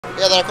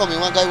Yeah, they're coming.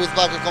 One guy with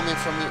buggy coming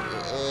from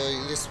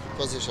this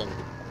position.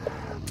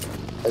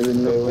 I will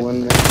know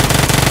one.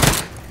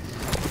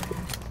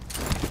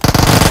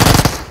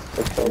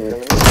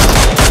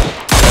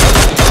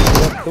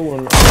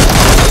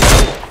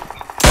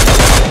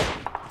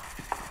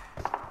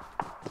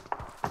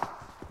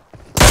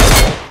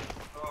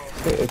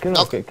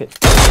 Okay.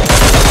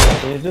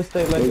 Can you just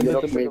stay like a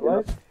little bit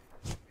alive?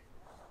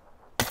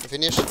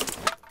 Finish.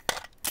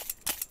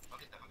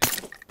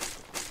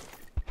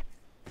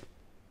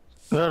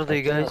 Where are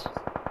they, guys?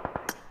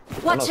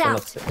 Watch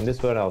out! In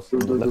this warehouse, on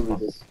the left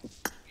one.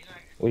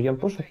 We can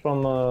push it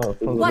from the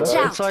Watch left.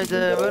 out! Inside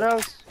the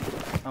warehouse?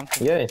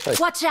 Yeah, inside.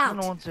 Watch out!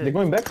 No one's They're here.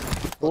 going back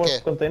towards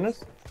Okay.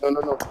 containers.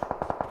 No.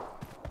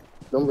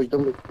 Don't wait.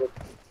 I'm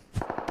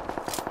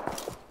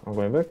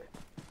going back.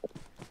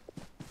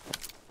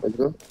 Let's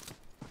go.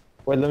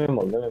 Wait, let me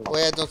move.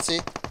 Wait, I don't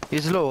see.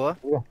 He's low, huh?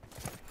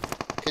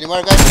 Can you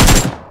mark, guys?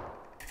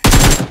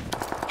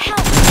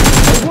 Help!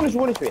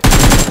 One HP.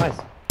 Nice.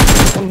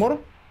 One more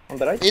on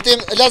the right. Hit him.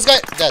 Last guy.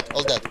 Dead.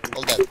 All dead.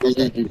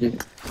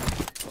 GG.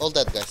 All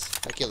dead, guys.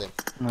 I kill him.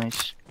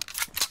 Nice.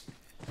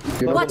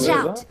 Watch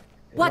out!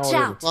 Watch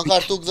out! One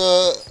car took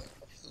the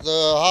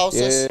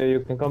houses. Yeah, you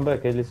can come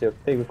back, Eliseo.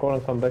 Take the car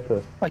and come back to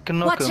us. I can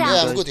knock Watch him. out. Yeah,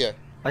 I'm guys. good here.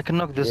 I can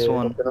knock this Yeah,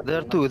 one. There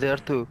are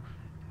two.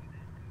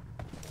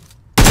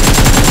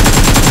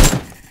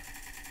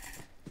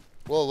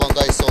 Whoa, one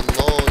guy is so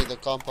low in the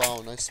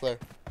compound, I swear.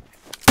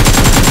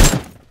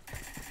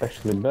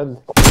 Actually bad.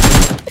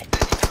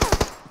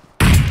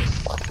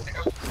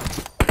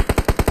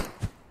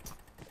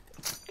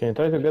 Can you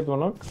try to get one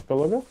knock,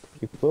 Kalaga?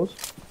 You close?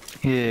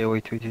 Yeah,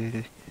 wait.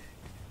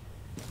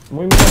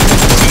 Move.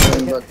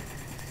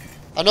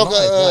 I knock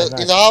Nice.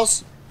 in the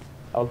house.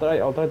 I'll try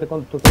to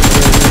come.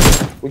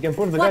 We can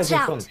push the Watch guys in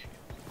out. front.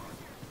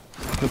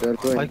 They're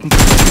going. I can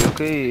push you,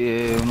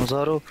 okay,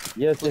 Mazaro?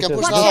 Yes, We yes, can yes.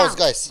 push the Watch house, out.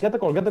 guys. Get the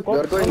call. They're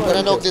going. Come on,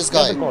 Gonna knock this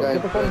guy.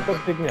 Get the call and come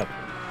pick me up.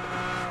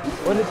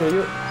 What is it?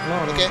 You? No.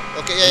 Okay,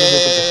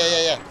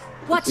 yeah.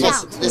 Watch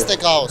Let's, out! let's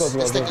take a house. Go.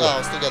 Let's take a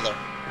house together.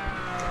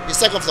 The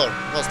second floor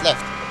was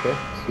left. Okay.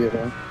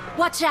 Yeah.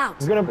 Watch out!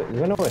 He's gonna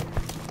away.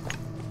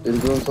 He's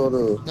going for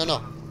the.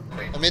 No.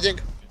 I'm hitting.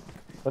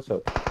 What's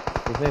up?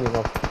 He's nading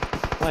off.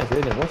 Nice,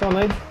 nading. What's on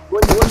nade?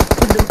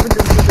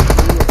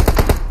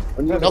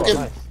 One. Knock him.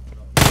 Nice.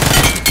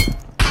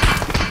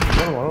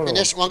 One more.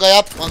 Finish. One guy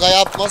up,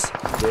 Moss.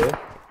 Yeah.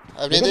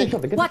 I'm Get the nading.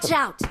 shot, get the Watch shot.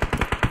 out!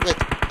 Wait,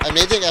 I'm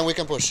nading and we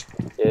can push.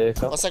 Yeah,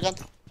 come. 1 second.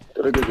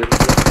 Let's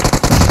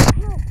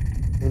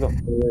go.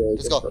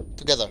 Let's go.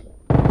 Together.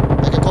 I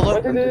can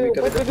cover.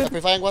 Wait.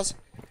 Amplifying was.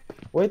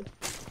 Wait.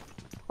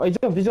 Oh, he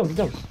jumped.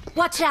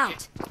 Watch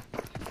out!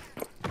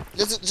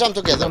 Let's jump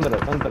He's together. under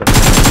it.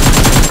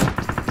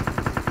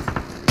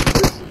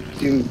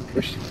 Team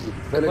push.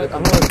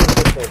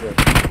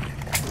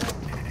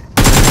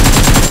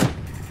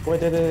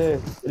 Wait.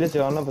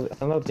 Eliseo,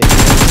 another team.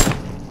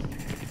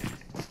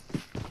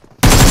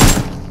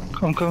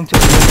 I'm coming to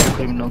the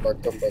criminal.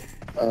 Come back.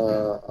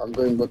 I'm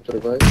going back to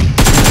revive.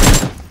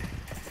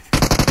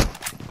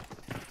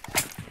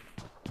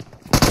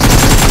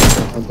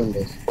 I'm done,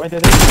 guys. Wait.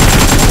 Come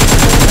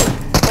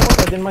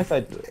on, in my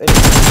side.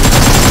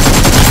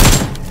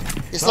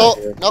 He's low.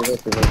 Yeah, Knock.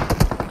 revive.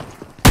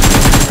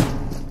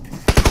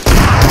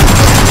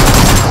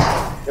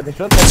 Getting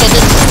shot. Headshot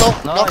him. He's low.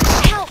 Knock.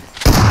 Nice. Help!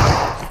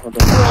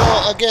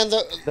 Oh, again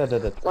the.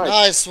 Dead.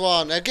 Nice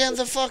one. Again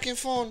the fucking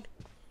phone.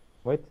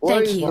 Wait. Why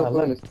Thank is you. not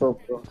going to stop,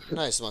 bro?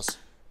 Nice, Moss.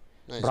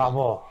 Nice.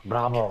 Bravo.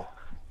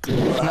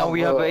 Now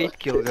we have 8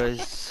 kills,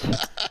 guys.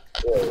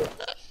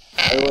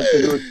 I want to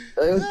do it.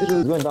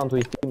 He's going down to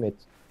his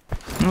teammates.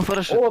 No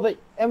parachute. Oh, the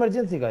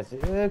emergency guys.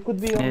 Could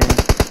be on. Yeah.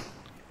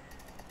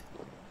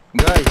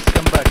 Guys,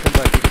 come back. It is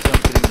on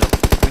criminal.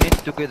 We need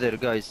together,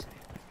 guys.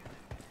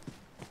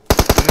 We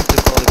need to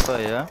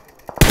qualify, yeah?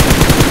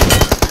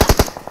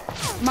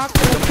 Mark the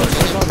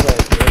location. It's not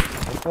guys.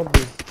 It's not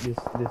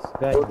this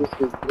guy. Oh, this is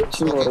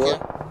glitching or Smoking here.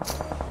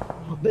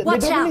 what? They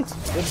Watch don't out. need.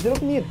 They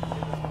don't need.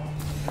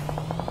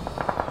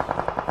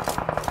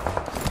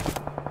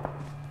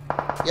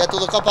 Yeah, to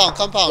the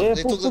compound. Yeah,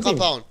 They push took the him.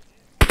 compound.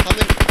 Come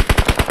in.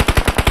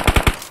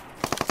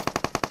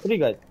 3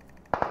 guys.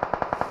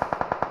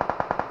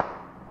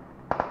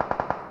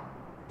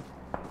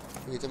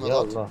 We hit him a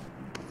lot. Allah.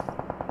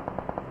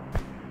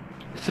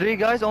 3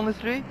 guys, only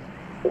 3?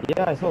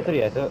 Yeah, I saw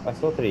 3. I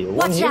saw 3. One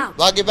Watch here. out!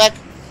 Buggy back.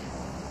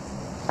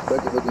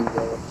 Back.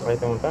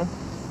 Wait one time.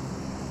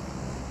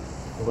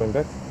 I'm going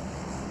back.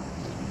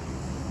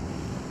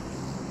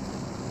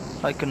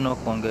 I can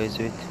knock one, guys,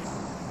 wait.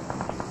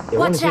 Yeah,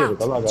 one is Watch here. out.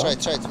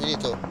 Kalaga. Try it. We need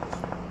to.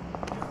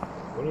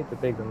 We need to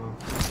take them out.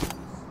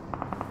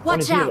 One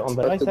Watch is here out! on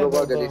the Have right to side go of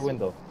back, the Eliseo.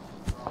 window.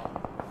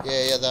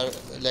 Yeah, there are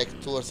like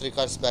 2 or 3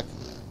 cars back.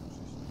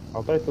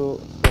 I'll try to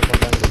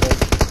contact the guys.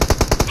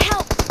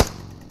 Help!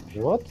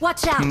 What?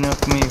 Watch He out!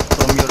 knocked me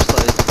from your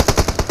side.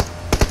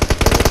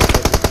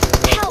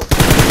 Help!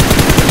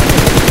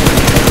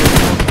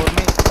 For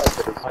me.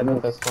 I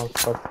don't have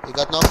smokes. Fuck. He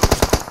got knocked.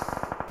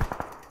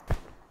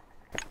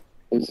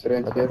 He's I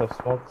right don't here. have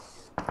smokes.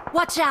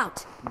 Watch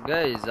out!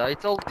 Guys, I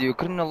told you,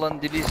 Colonel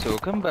and Eliseo,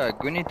 come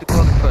back. We need to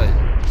qualify.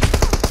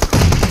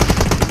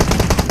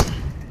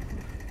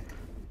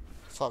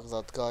 Fuck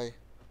that guy.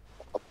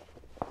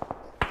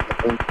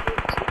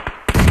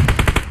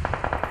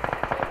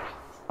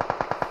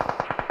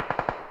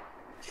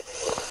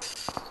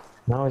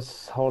 Now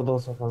it's hard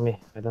also for me.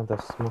 I don't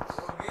have smokes.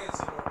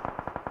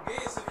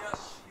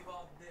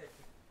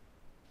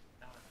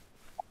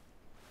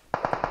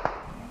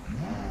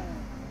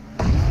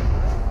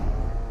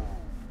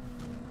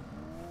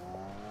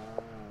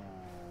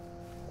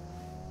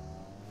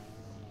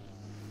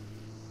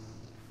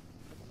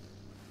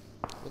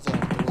 What's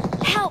that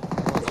doing? Help!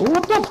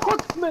 What the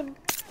fuck, man?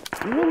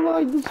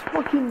 Wallah, this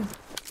fucking...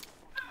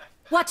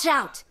 Watch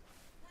out!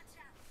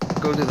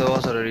 Go to the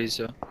water,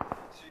 Eliseo.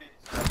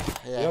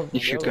 Yeah,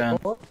 If you can.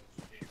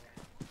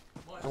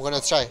 I'm gonna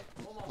try.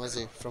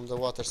 Mazzy, from the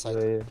water side.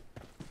 Yeah.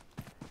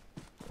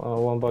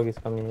 One bug is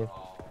coming here.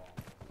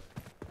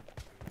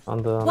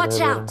 On the Watch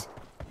the out!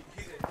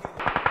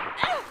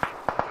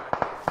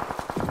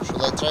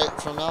 Should I try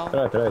it from now?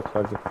 Right,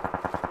 fuck it.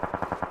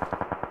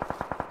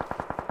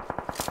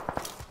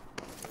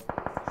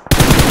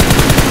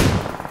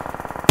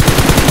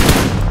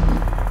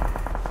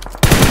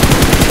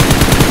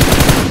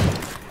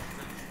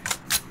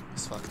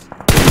 It's fucked.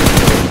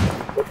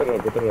 Go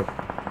to the road.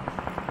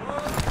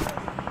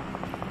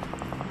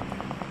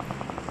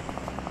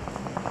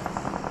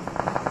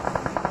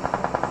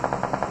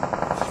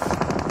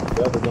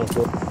 The other don't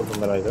go on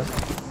the right, huh?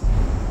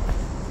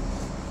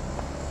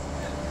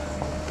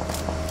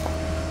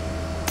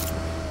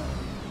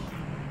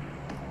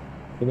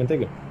 You can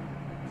take it.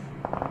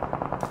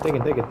 Take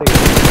it.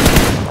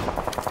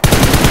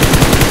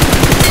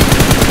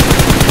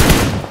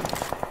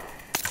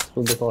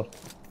 Spook the car.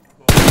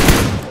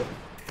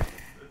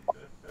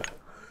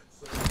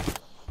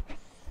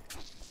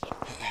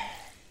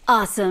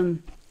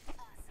 Awesome.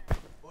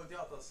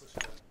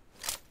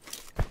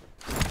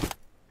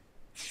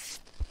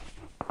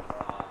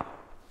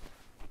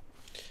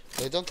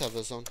 They don't have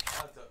a zone.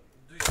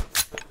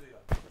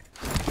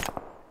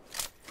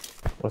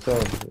 What's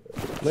up?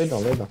 Lay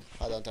down.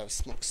 I don't have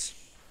smokes.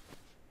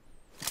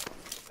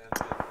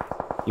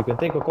 You can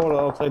take a call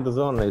outside the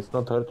zone, it's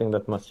not hurting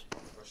that much.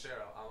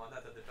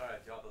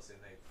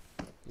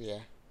 Yeah.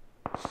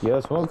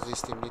 Yes, smokes? But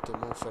this team need to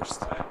move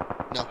first.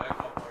 No.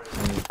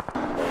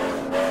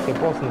 Che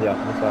posso andare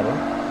a fare?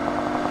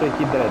 Cioè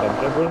chi deve da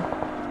treble?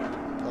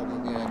 Oh,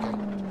 maybe I can.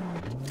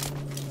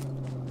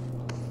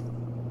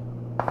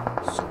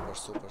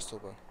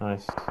 Super.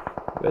 Nice.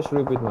 Let's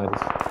repeat my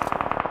this.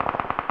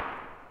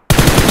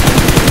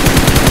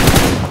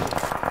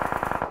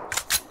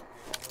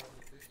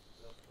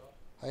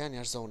 Ayan,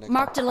 your zone.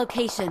 Marked a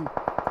location.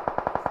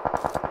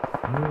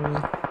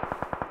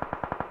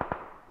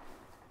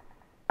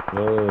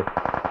 No.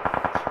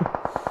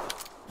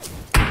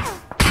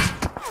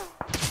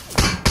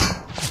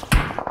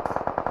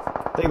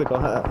 Take the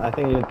car. I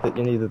think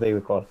you need to take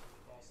the car.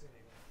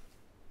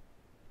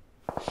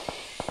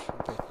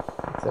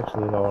 It's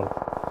actually hard.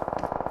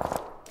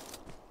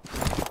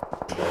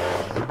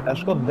 Jag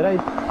ska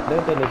drejt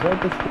eller så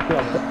att det ska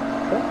jag.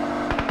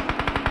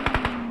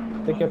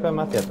 Tycker jag på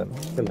matchen.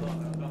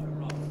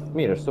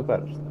 Mira, super.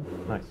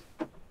 Nice.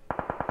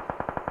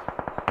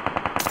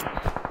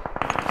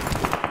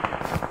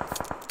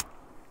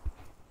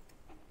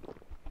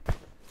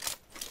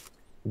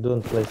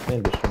 Don't play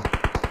Smash.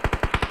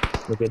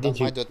 Nuk e din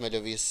Mai duhet me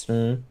lëviz.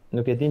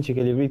 Nuk e din që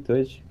ke livrit këtu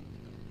hiç.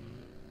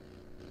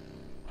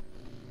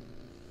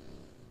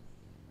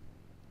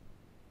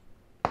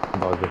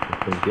 Bagë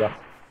të ndja.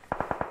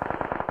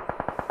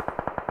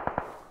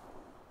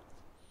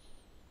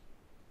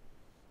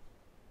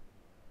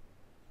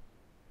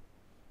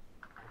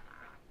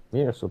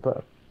 Mirë,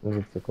 super. Në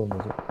 10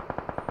 sekundë zë.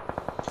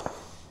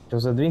 Që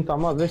se të vinë ta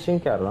ma 200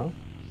 kërë,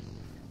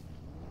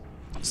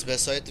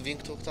 S'besoj të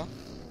vinë këtu këta?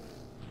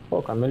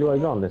 Po, kanë me luaj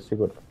grande,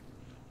 sigur.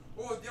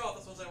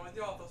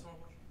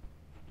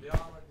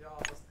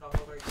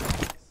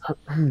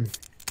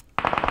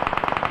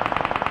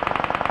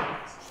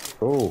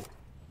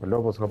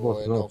 Lopos ka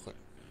postë, no.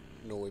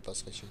 No, I pas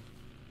ka qenë.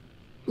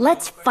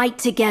 Let's fight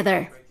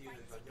together.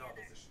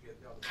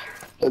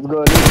 Let's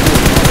go.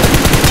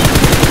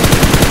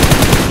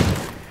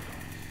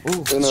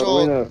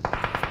 Winner.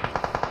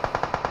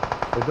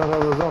 E kanë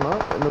dhe zonë,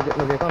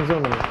 nuk e kanë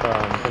zonën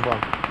të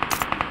banë.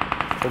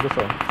 Po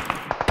këso.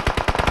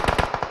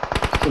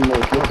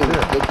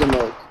 Let them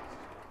out.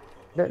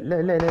 Le.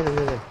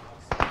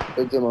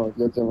 Let them out.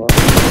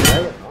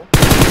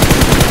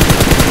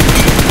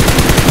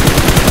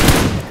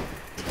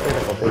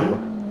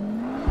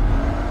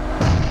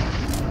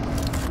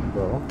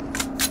 Bravo.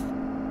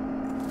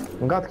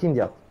 Nga të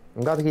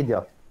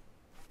kindjat.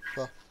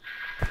 Po.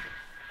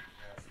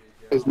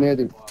 It's near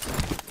him.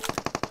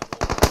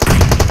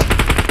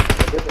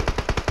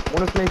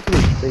 Unë është me i kri,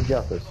 të I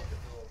gjatës.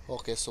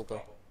 Okej, super.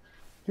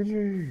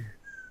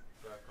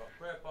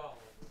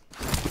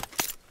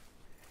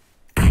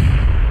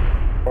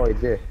 Oj,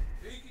 dhe.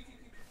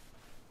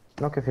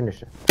 Nuk e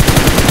finishe.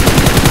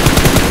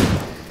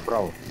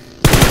 Bravo.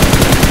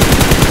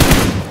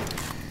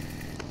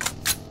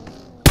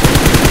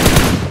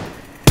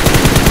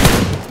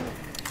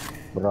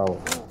 Bravo.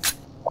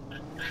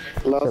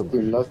 Last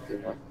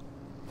team.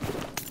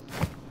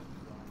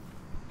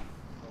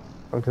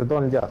 Am trecut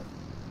în geam.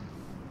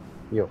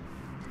 Eu.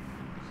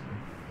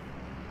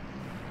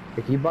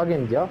 Aqui bug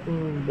în geam,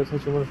 vezi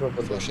ce mă să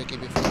văd. Flash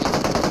echipe foarte.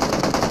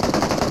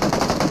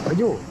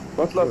 Eu.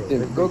 What's last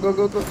team? Go.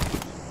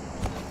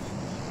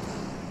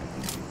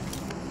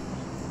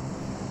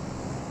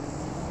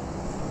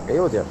 Că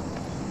eu geam.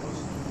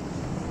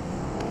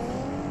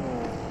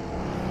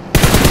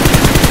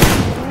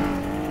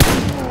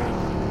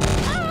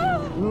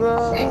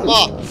 No.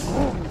 Ma!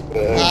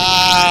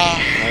 Ah!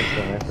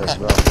 Nice,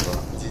 bravo.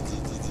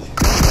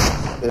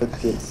 Dead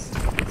kills.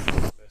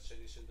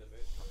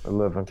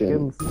 11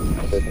 kills.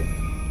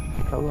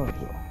 How long?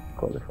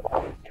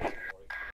 Qualified.